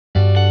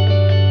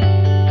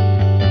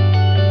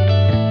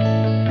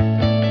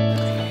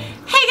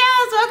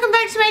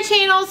to my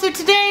channel. So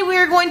today we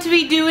are going to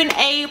be doing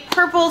a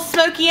purple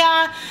smoky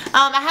eye.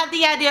 I had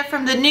the idea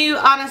from the new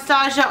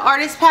Anastasia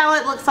artist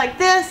palette. Looks like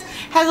this.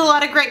 Has a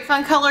lot of great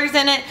fun colors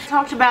in it. I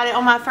talked about it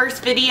on my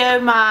first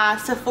video,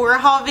 my Sephora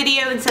haul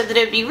video, and said that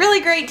it would be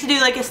really great to do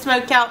like a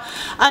smoked out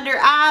under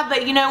eye.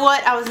 But you know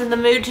what? I was in the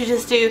mood to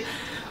just do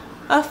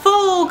a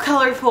full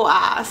colorful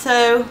eye.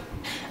 So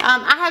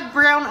I have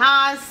brown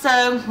eyes,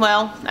 so,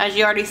 well, as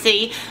you already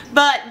see,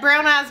 but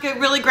brown eyes go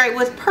really great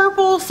with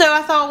purple, so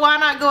I thought why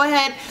not go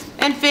ahead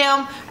and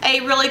film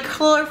a really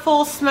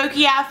colorful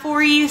smoky eye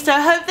for you. So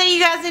I hope that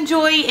you guys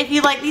enjoy. If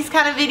you like these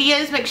kind of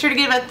videos, make sure to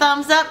give a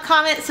thumbs up,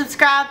 comment,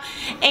 subscribe,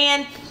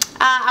 and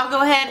I'll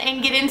go ahead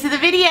and get into the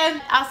video.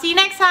 I'll see you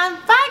next time.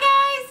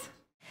 Bye, guys!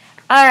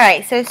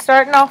 Alright, so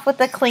starting off with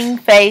the clean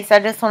face, I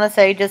just want to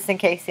say, just in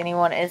case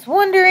anyone is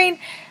wondering,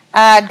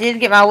 I did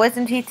get my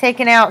wisdom teeth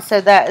taken out, so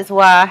that is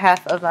why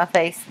half of my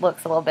face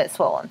looks a little bit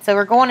swollen. So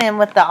we're going in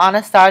with the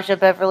Anastasia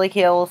Beverly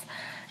Hills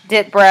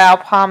Dip Brow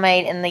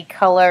Pomade in the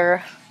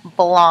color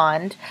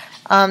Blonde.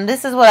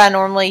 This is what I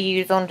normally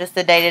use on just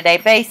a day-to-day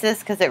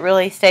basis because it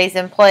really stays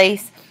in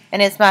place,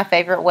 and it's my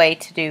favorite way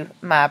to do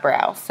my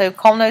brows. So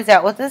comb those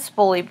out with a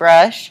spoolie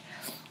brush,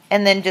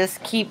 and then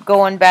just keep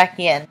going back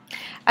in.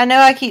 I know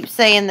I keep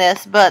saying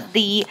this, but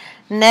the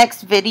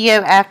next video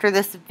after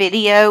this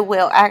video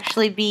will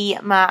actually be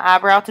my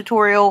eyebrow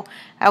tutorial.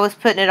 I was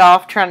putting it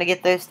off trying to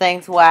get those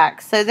things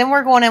waxed. So then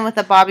we're going in with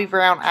the Bobbi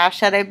Brown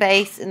eyeshadow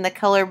base in the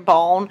color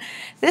Bone.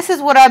 This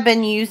is what I've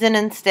been using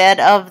instead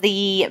of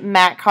the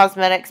MAC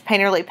Cosmetics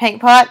Painterly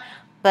Paint Pot,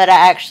 but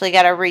I actually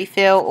got a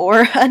refill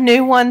or a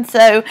new one,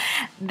 so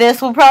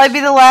this will probably be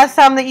the last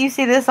time that you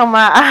see this on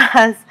my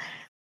eyes.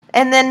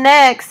 And then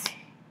next,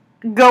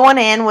 going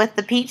in with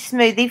the Peach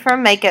Smoothie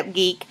from Makeup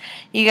Geek.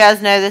 You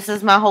guys know this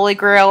is my holy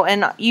grail,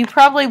 and you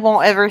probably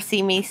won't ever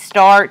see me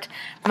start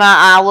my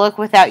eye look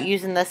without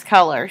using this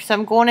color. So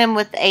I'm going in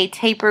with a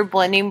tapered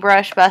blending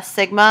brush by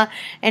Sigma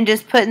and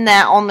just putting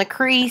that on the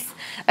crease.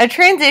 A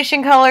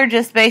transition color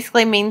just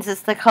basically means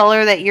it's the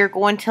color that you're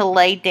going to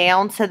lay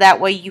down, so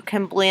that way you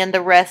can blend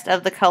the rest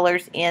of the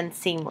colors in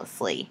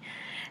seamlessly.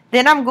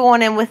 Then I'm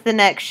going in with the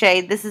next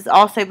shade. This is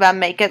also by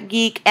Makeup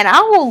Geek, and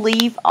I will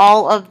leave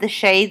all of the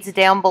shades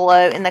down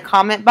below in the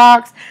comment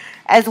box,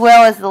 as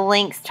well as the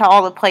links to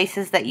all the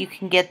places that you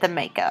can get the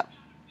makeup.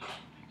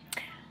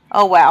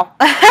 Oh, wow.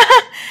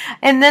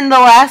 And then the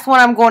last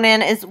one I'm going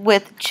in is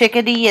with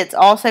Chickadee. It's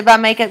also by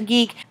Makeup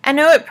Geek. I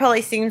know it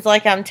probably seems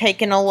like I'm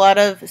taking a lot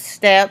of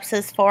steps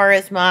as far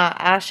as my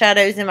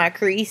eyeshadows and my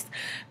crease,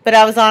 but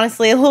I was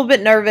honestly a little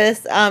bit nervous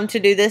to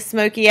do this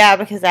smoky eye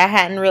because I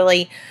hadn't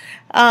really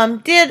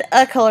did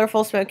a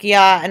colorful smoky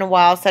eye in a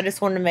while, so I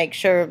just wanted to make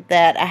sure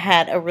that I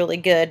had a really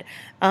good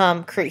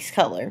crease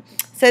color.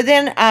 So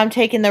then I'm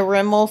taking the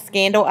Rimmel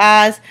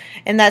Scandaleyes,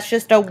 and that's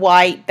just a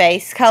white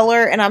base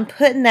color, and I'm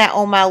putting that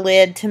on my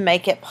lid to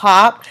make it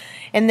pop.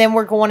 And then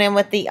we're going in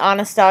with the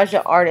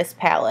Anastasia Artist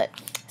Palette.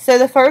 So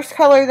the first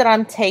color that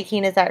I'm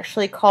taking is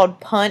actually called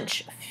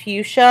Punch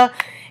Fuchsia.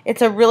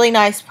 It's a really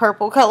nice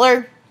purple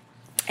color.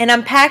 And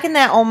I'm packing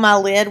that on my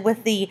lid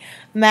with the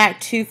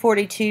MAC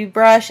 242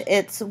 brush.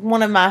 It's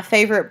one of my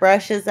favorite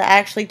brushes. I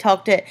actually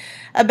talked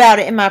about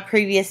it in my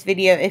previous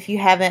video if you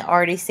haven't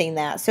already seen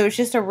that. So it's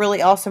just a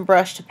really awesome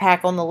brush to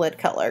pack on the lid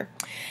color.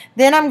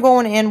 Then I'm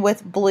going in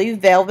with Blue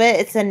Velvet.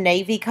 It's a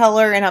navy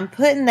color, and I'm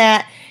putting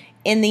that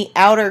in the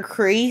outer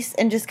crease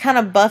and just kind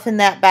of buffing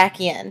that back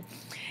in.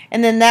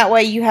 And then that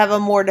way you have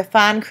a more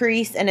defined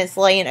crease, and it's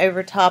laying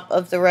over top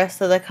of the rest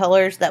of the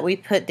colors that we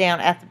put down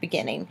at the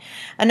beginning.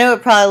 I know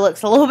it probably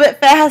looks a little bit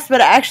fast,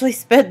 but I actually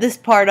sped this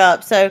part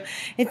up. So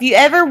if you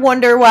ever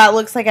wonder why it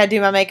looks like I do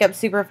my makeup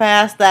super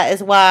fast, that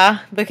is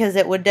why, because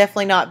it would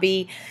definitely not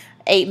be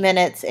 8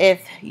 minutes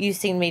if you've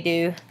seen me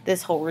do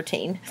this whole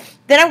routine.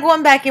 Then I'm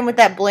going back in with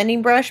that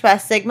blending brush by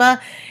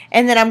Sigma,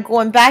 and then I'm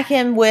going back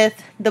in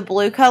with the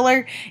blue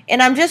color,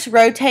 and I'm just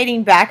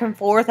rotating back and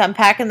forth. I'm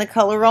packing the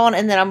color on,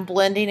 and then I'm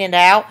blending it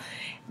out.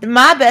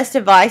 My best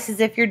advice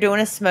is if you're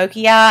doing a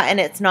smoky eye and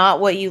it's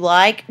not what you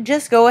like,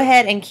 just go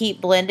ahead and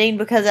keep blending,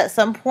 because at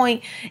some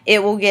point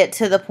it will get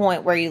to the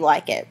point where you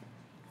like it.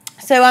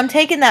 So I'm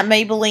taking that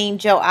Maybelline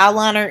Gel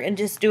Eyeliner and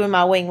just doing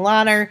my wing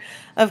liner.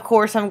 Of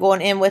course, I'm going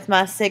in with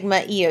my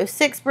Sigma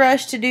E06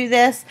 brush to do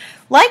this.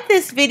 Like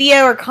this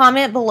video or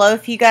comment below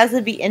if you guys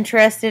would be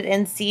interested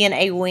in seeing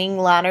a wing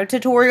liner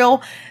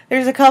tutorial.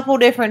 There's a couple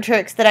different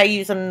tricks that I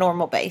use on a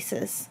normal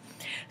basis.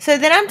 So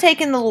then I'm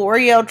taking the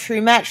Loreal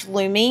True Match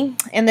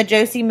Lumi and the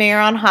Josie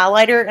Maran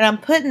highlighter, and I'm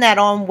putting that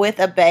on with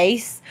a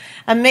base.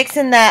 I'm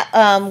mixing that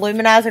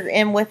Luminizer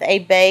in with a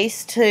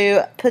base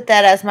to put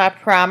that as my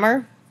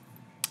primer.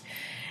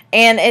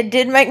 And it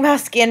did make my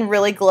skin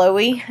really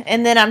glowy.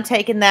 And then I'm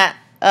taking that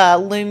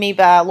Lumi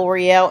by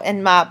L'Oreal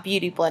in my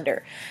beauty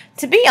blender.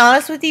 To be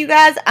honest with you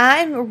guys,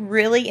 I'm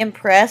really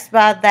impressed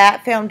by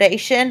that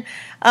foundation.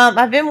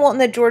 I've been wanting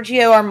the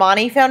Giorgio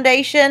Armani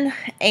foundation,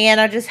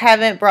 and I just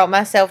haven't brought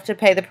myself to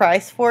pay the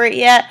price for it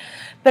yet.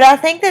 But I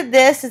think that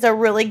this is a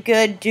really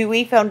good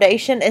dewy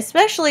foundation,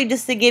 especially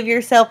just to give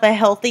yourself a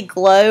healthy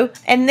glow.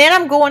 And then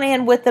I'm going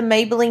in with the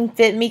Maybelline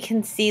Fit Me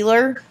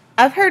Concealer.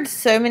 I've heard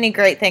so many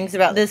great things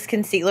about this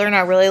concealer and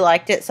I really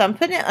liked it. So I'm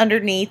putting it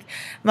underneath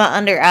my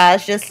under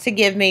eyes just to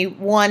give me,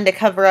 one, to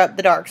cover up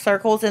the dark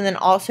circles, and then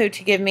also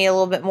to give me a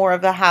little bit more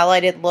of a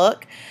highlighted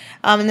look.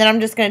 And then I'm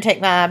just going to take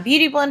my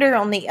beauty blender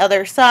on the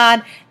other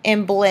side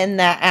and blend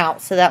that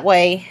out so that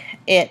way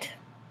it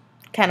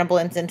kind of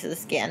blends into the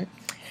skin.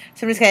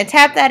 So I'm just going to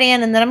tap that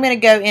in, and then I'm going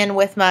to go in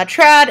with my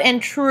tried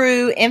and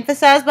true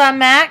Emphasize by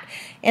MAC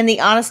in the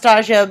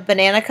Anastasia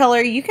banana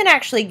color. You can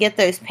actually get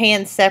those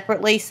pans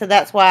separately, so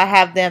that's why I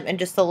have them in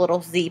just a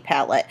little Z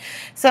palette.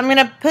 So I'm going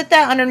to put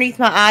that underneath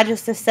my eye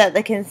just to set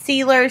the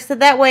concealer, so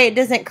that way it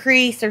doesn't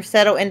crease or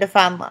settle into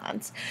fine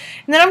lines.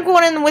 And then I'm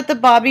going in with the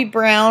Bobbi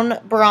Brown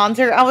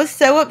bronzer. I was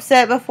so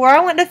upset before I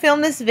went to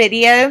film this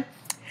video.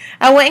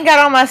 I went and got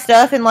all my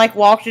stuff and like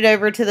walked it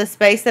over to the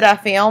space that I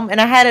filmed,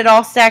 and I had it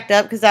all stacked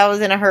up because I was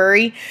in a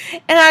hurry,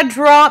 and I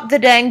dropped the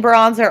dang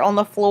bronzer on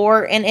the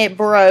floor and it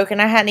broke,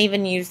 and I hadn't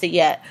even used it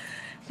yet.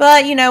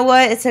 But you know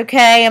what, it's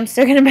okay, I'm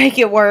still going to make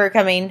it work.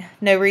 I mean,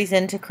 no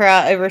reason to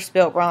cry over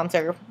spilt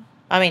bronzer.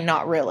 I mean,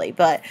 not really.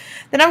 But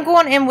then I'm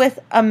going in with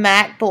a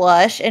MAC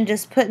blush and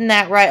just putting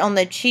that right on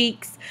the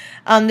cheeks.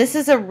 This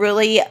is a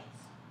really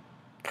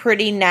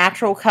pretty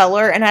natural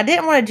color, and I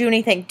didn't want to do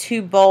anything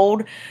too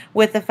bold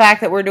with the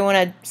fact that we're doing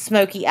a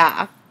smoky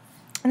eye.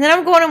 And then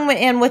I'm going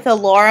in with a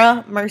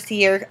Laura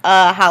Mercier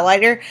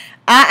highlighter.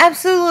 I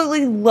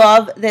absolutely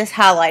love this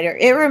highlighter.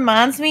 It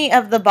reminds me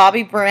of the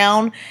Bobbi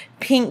Brown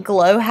Pink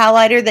Glow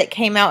highlighter that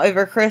came out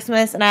over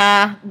Christmas, and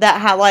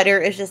that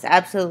highlighter is just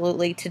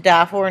absolutely to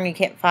die for, and you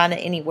can't find it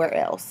anywhere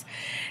else.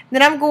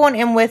 Then I'm going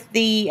in with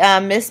the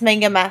Miss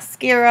Manga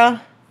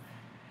mascara.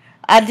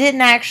 I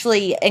didn't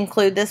actually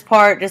include this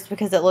part just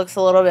because it looks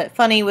a little bit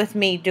funny with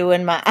me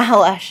doing my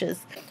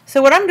eyelashes.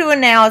 So what I'm doing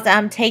now is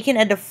I'm taking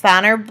a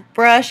definer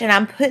brush and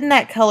I'm putting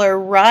that color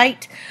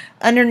right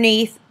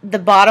underneath the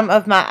bottom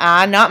of my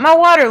eye. Not my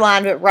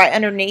waterline, but right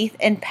underneath,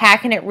 and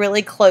packing it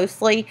really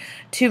closely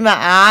to my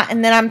eye.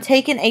 And then I'm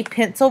taking a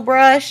pencil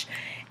brush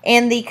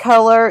and the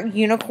color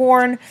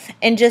Unicorn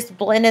and just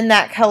blending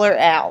that color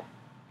out.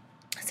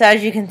 So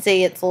as you can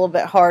see, it's a little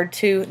bit hard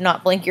to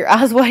not blink your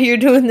eyes while you're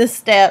doing this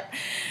step.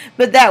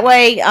 But that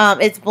way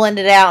it's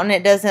blended out and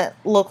it doesn't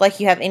look like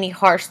you have any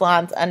harsh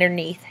lines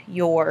underneath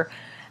your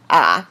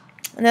eye.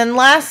 And then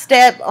last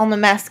step on the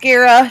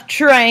mascara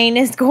train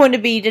is going to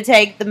be to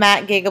take the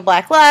MAC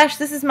Gigiblack Lash.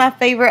 This is my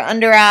favorite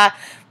under eye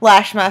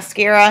lash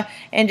mascara,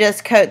 and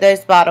just coat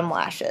those bottom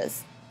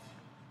lashes.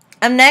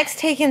 I'm next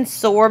taking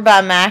Soar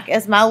by MAC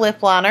as my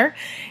lip liner,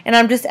 and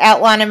I'm just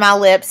outlining my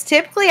lips.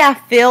 Typically I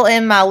fill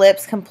in my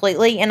lips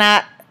completely, and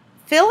I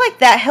feel like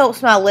that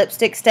helps my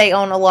lipstick stay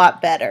on a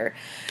lot better.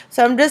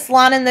 So I'm just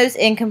lining those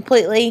in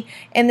completely,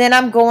 and then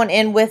I'm going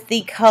in with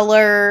the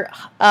color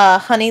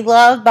Honey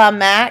Love by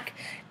MAC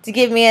to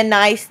give me a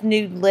nice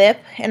nude lip,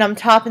 and I'm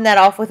topping that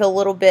off with a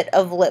little bit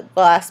of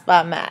Lipglass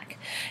by MAC.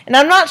 And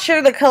I'm not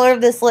sure the color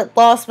of this lip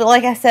gloss, but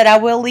like I said, I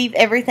will leave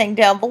everything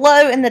down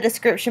below in the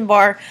description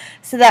bar,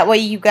 so that way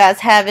you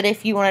guys have it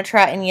if you want to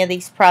try any of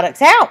these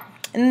products out.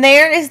 And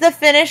there is the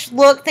finished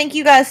look. Thank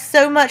you guys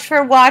so much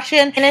for watching,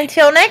 and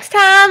until next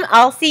time,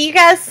 I'll see you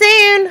guys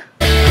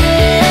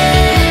soon.